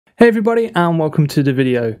Hey everybody and welcome to the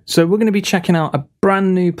video. So we're going to be checking out a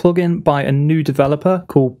brand new plugin by a new developer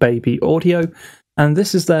called Baby Audio, and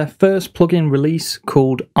this is their first plugin release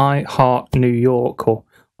called I Heart New York, or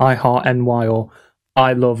I Heart NY, or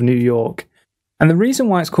I Love New York. And the reason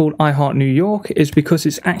why it's called I Heart New York is because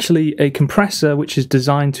it's actually a compressor which is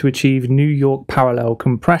designed to achieve New York parallel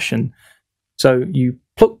compression. So you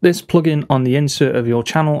put this plugin on the insert of your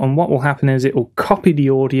channel, and what will happen is it will copy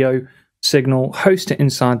the audio signal, host it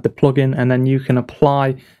inside the plugin, and then you can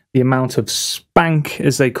apply the amount of spank,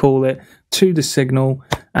 as they call it, to the signal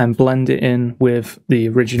and blend it in with the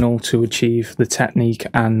original to achieve the technique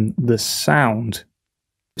and the sound.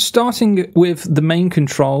 Starting with the main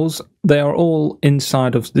controls, they are all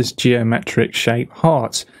inside of this geometric shape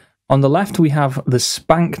heart. On the left we have the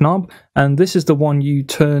spank knob, and this is the one you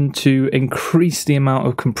turn to increase the amount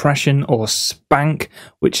of compression or spank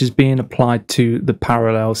which is being applied to the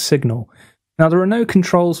parallel signal. Now there are no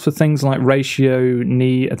controls for things like ratio,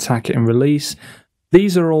 knee, attack and release.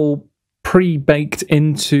 These are all pre-baked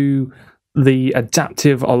into the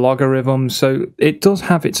adaptive logarithm, so it does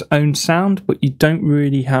have its own sound, but you don't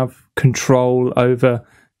really have control over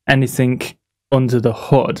anything under the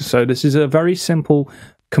hood. So this is a very simple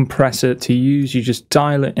compressor to use. You just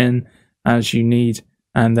dial it in as you need,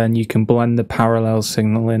 and then you can blend the parallel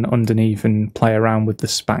signal in underneath and play around with the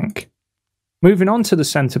spank. Moving on to the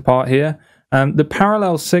center part here, the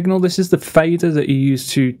parallel signal, this is the fader that you use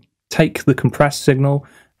to take the compressed signal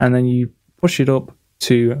and then you push it up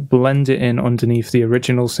to blend it in underneath the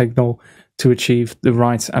original signal to achieve the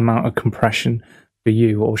right amount of compression for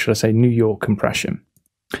you, or should I say New York compression.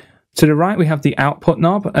 To the right we have the output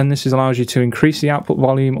knob, and this allows you to increase the output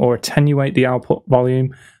volume or attenuate the output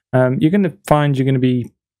volume. You're going to find you're going to be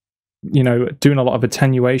doing a lot of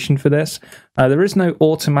attenuation for this. There is no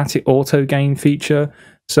automatic auto gain feature,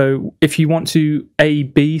 so if you want to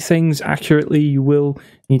A/B things accurately, you will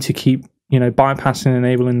need to keep bypassing and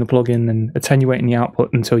enabling the plugin and attenuating the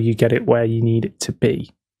output until you get it where you need it to be.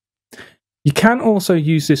 You can also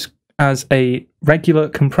use this as a regular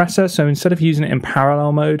compressor, so instead of using it in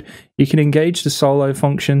parallel mode, you can engage the solo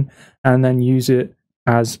function and then use it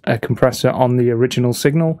as a compressor on the original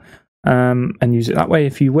signal, and use it that way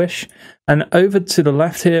if you wish. And over to the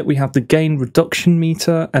left here we have the gain reduction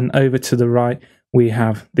meter, and over to the right we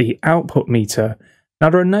have the output meter. Now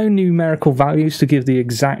there are no numerical values to give the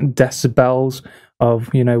exact decibels of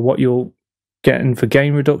what you're getting for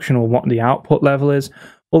gain reduction or what the output level is,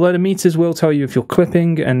 although the meters will tell you if you're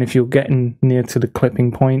clipping and if you're getting near to the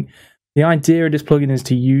clipping point. The idea of this plugin is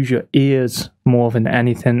to use your ears more than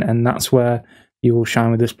anything, and that's where you will shine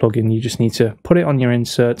with this plugin. You just need to put it on your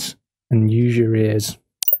inserts and use your ears.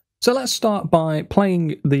 So let's start by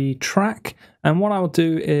playing the track, and what I'll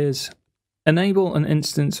do is enable an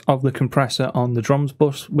instance of the compressor on the drums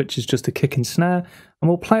bus, which is just a kick and snare, and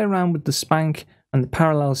we'll play around with the spank and the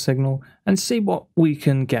parallel signal and see what we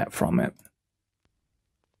can get from it.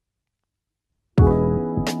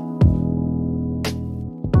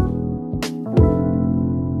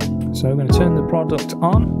 So we're going to turn the product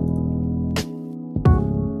on.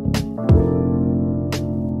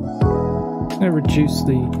 I'm going to reduce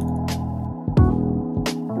the...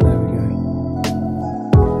 There we go.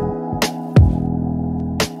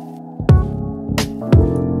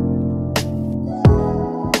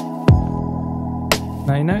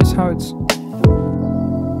 Now you notice how it's...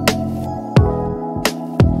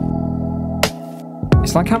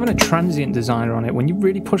 It's like having a transient designer on it. When you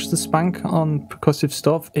really push the spank on percussive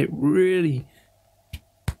stuff, it really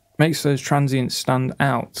makes those transients stand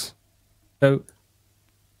out. So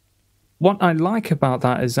what I like about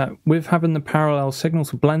that is that with having the parallel signal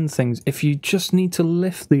to blend things, if you just need to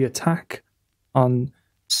lift the attack on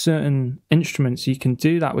certain instruments, you can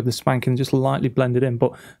do that with the spank and just lightly blend it in.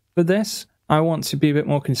 But for this, I want to be a bit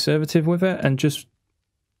more conservative with it and just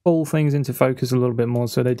pull things into focus a little bit more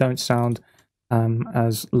so they don't sound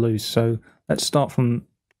as loose. So let's start from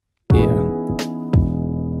here.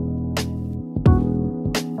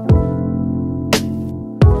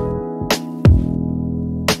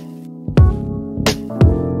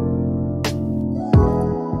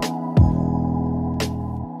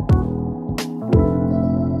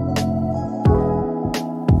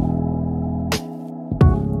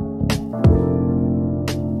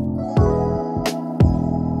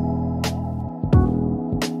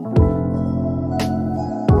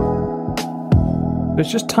 It's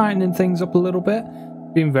just tightening things up a little bit,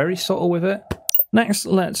 being very subtle with it. Next,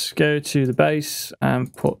 let's go to the bass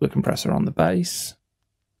and put the compressor on the bass.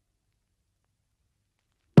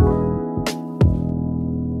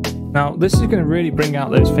 Now, this is going to really bring out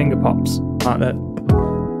those finger pops like that.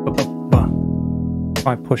 if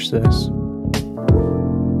I push this.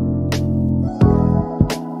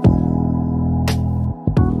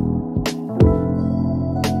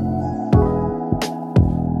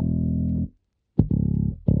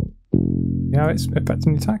 Yeah, it's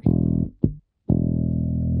affecting the attack.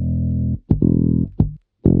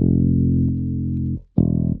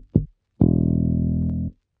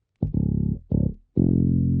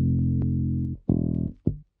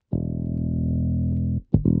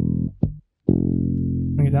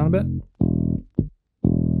 Bring it down a bit.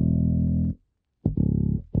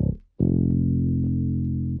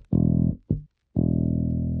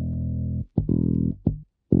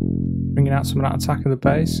 Bringing out some of that attack of the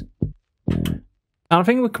bass. And I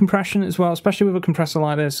think with compression as well, especially with a compressor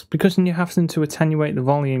like this, because you're having to attenuate the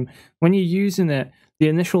volume, when you're using it, the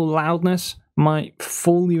initial loudness might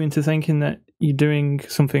fool you into thinking that you're doing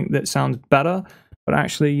something that sounds better, but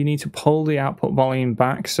actually you need to pull the output volume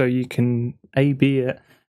back so you can A/B it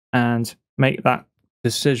and make that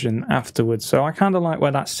decision afterwards. So I kind of like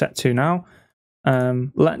where that's set to now.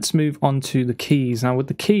 Let's move on to the keys. Now with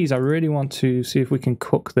the keys, I really want to see if we can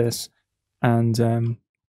cook this and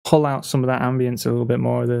pull out some of that ambience a little bit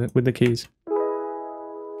more with the keys.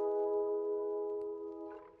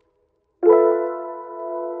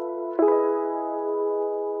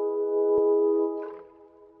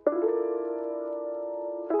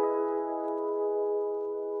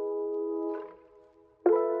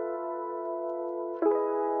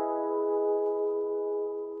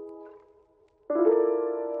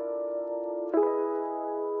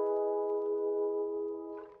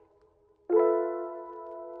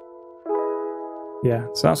 Yeah,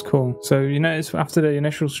 so that's cool. So you notice after the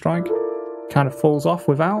initial strike, it kind of falls off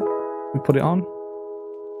without. We put it on.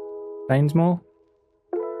 Gains more.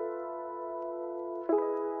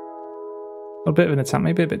 A bit of an attack,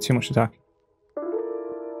 maybe a bit too much attack.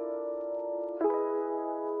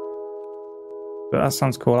 But that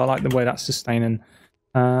sounds cool. I like the way that's sustaining.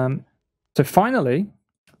 So finally,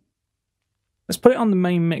 let's put it on the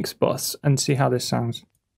main mix bus and see how this sounds.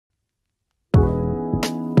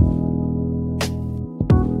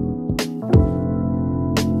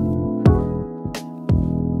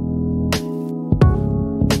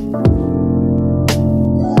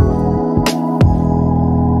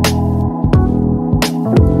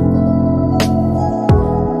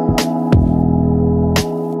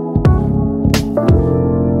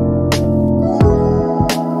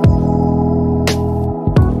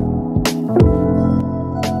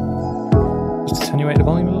 Attenuate the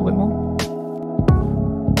volume a little bit more.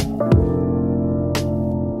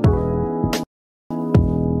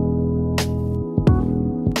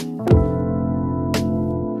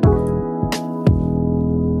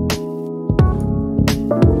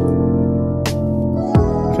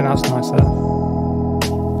 I think that's nice there.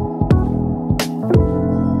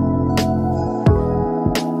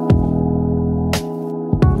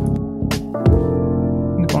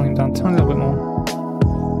 Bring the volume down a tiny little bit more.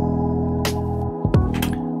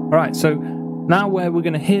 Alright, so now where we're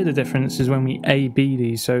going to hear the difference is when we A/B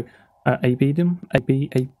these. So, A/B them?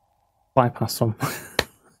 Bypass them.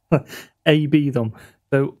 A/B them.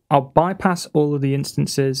 So I'll bypass all of the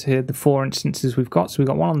instances here, the 4 instances we've got. So we've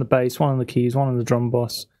got one on the bass, one on the keys, one on the drum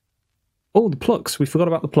bus. Oh, the plucks. We forgot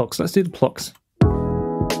about the plucks. Let's do the plucks.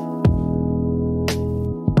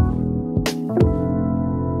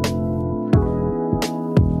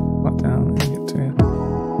 Back down and get to it.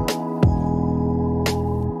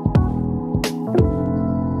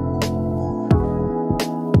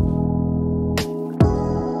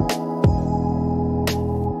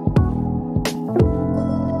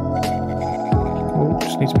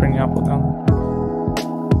 Just need to bring the output down.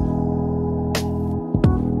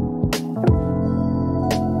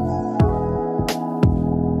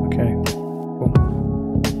 Okay, cool.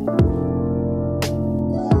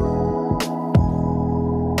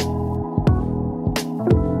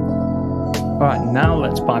 Alright, now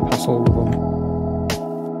let's bypass all of them.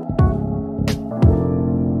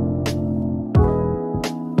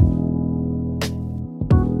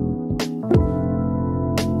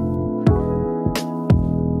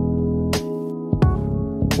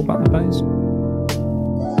 About the bass.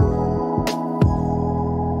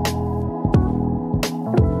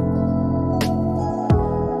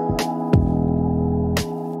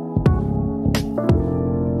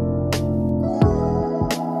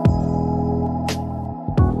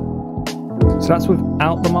 So that's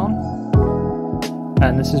without them on,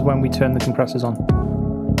 and this is when we turn the compressors on.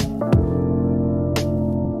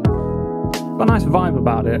 Got a nice vibe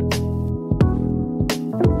about it.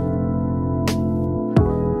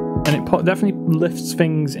 And it definitely lifts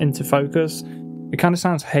things into focus. It kind of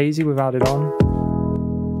sounds hazy without it on.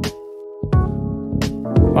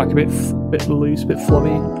 like a bit loose, a bit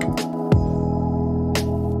flubby.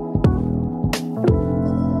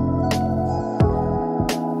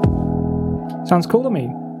 Sounds cool to me.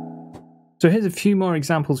 So here's a few more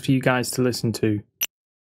examples for you guys to listen to.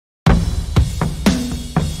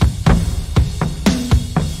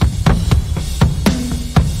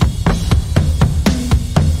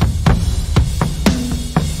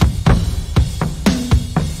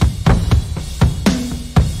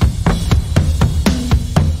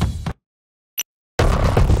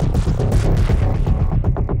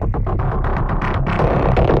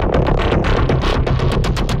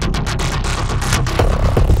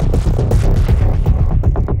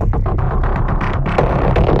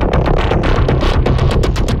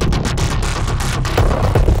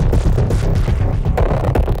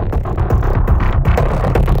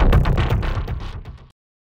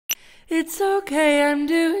 It's okay, I'm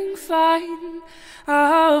doing fine.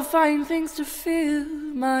 I'll find things to fill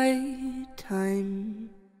my time.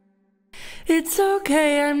 It's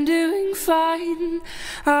okay, I'm doing fine.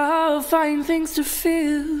 I'll find things to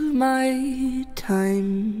fill my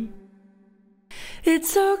time.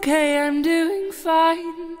 It's okay, I'm doing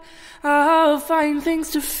fine. I'll find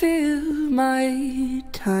things to fill my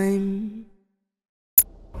time.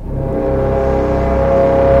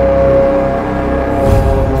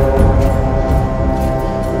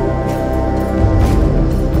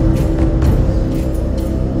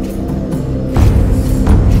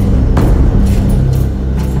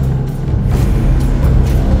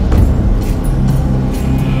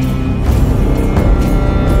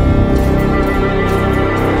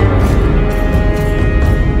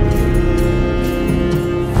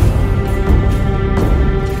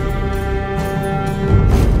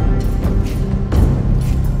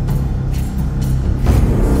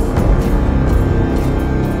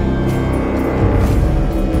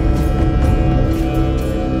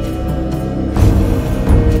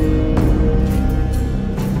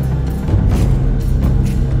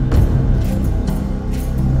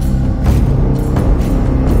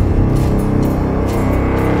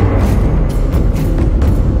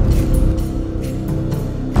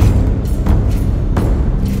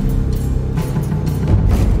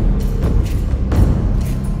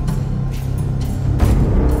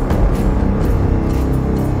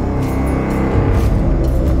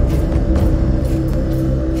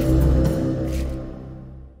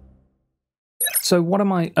 So what are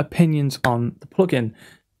my opinions on the plugin?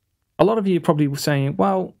 A lot of you are probably saying,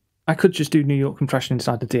 well, I could just do New York compression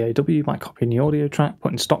inside the DAW by copying the audio track,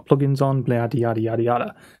 putting stock plugins on, yada, yada, yada,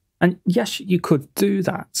 yada. And yes, you could do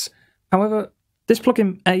that. However, this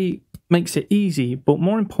plugin, A, makes it easy, but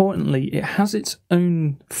more importantly, it has its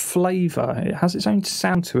own flavor. It has its own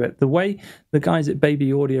sound to it. The way the guys at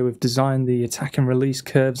Baby Audio have designed the attack and release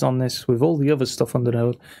curves on this with all the other stuff under the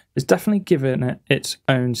hood is definitely given it its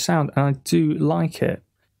own sound, and I do like it.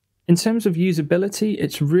 In terms of usability,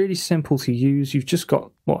 it's really simple to use. You've just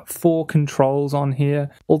got, 4 controls on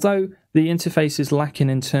here. Although the interface is lacking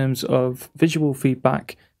in terms of visual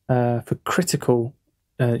feedback for critical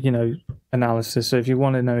analysis. So if you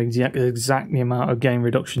want to know exactly the amount of gain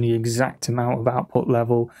reduction, the exact amount of output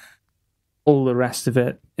level, all the rest of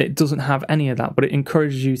it, it doesn't have any of that, but it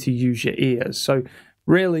encourages you to use your ears. So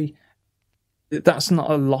really, that's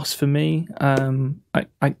not a loss for me.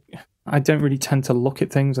 I don't really tend to look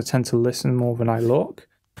at things. I tend to listen more than I look.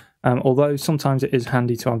 Although sometimes it is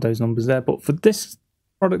handy to have those numbers there. But for this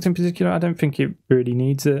product in particular, I don't think it really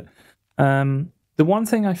needs it. The one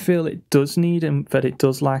thing I feel it does need and that it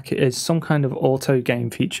does lack is some kind of auto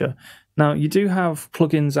gain feature. Now, you do have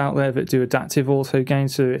plugins out there that do adaptive auto gain,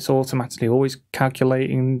 so it's automatically always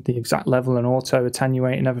calculating the exact level and auto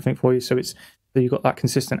attenuating everything for you, so you've got that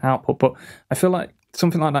consistent output. But I feel like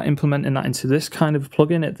something like that, implementing that into this kind of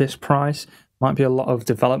plugin at this price, might be a lot of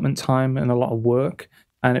development time and a lot of work,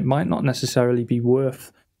 and it might not necessarily be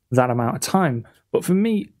worth that amount of time. But for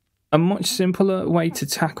me, a much simpler way to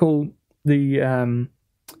tackle the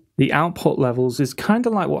output levels is kind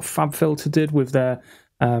of like what FabFilter did with their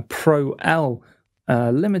Pro L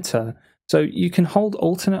limiter. So you can hold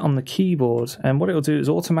alternate on the keyboard, and what it'll do is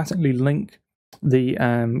automatically link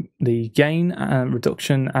the gain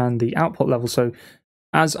reduction and the output level. So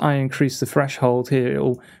as I increase the threshold here,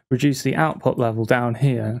 it'll reduce the output level down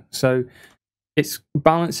here. So it's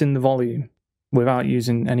balancing the volume without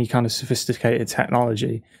using any kind of sophisticated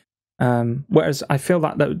technology. Whereas I feel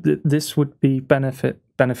that this would be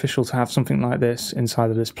beneficial to have something like this inside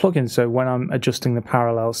of this plugin. So when I'm adjusting the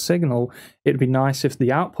parallel signal, it'd be nice if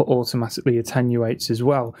the output automatically attenuates as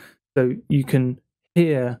well. So you can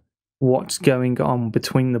hear what's going on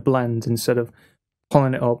between the blends instead of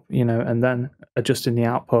pulling it up, you know, and then adjusting the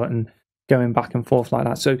output and going back and forth like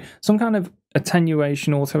that. So some kind of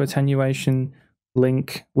attenuation, auto attenuation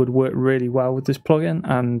link would work really well with this plugin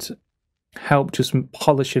and help just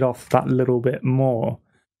polish it off that little bit more.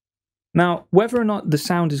 Now, whether or not the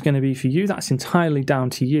sound is going to be for you, that's entirely down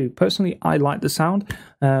to you. Personally, I like the sound.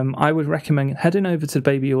 I would recommend heading over to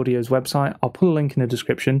Baby Audio's website. I'll put a link in the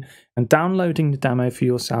description, and downloading the demo for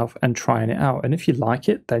yourself and trying it out. And if you like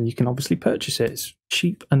it, then you can obviously purchase it. It's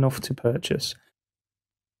cheap enough to purchase.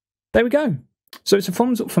 There we go. So it's a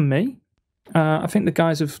thumbs up from me. I think the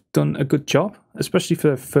guys have done a good job, especially for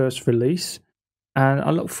their first release. And I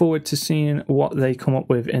look forward to seeing what they come up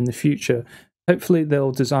with in the future. Hopefully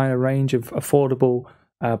they'll design a range of affordable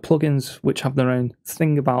plugins which have their own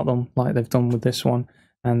thing about them, like they've done with this one,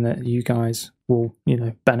 and that you guys will, you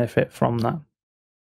know, benefit from that.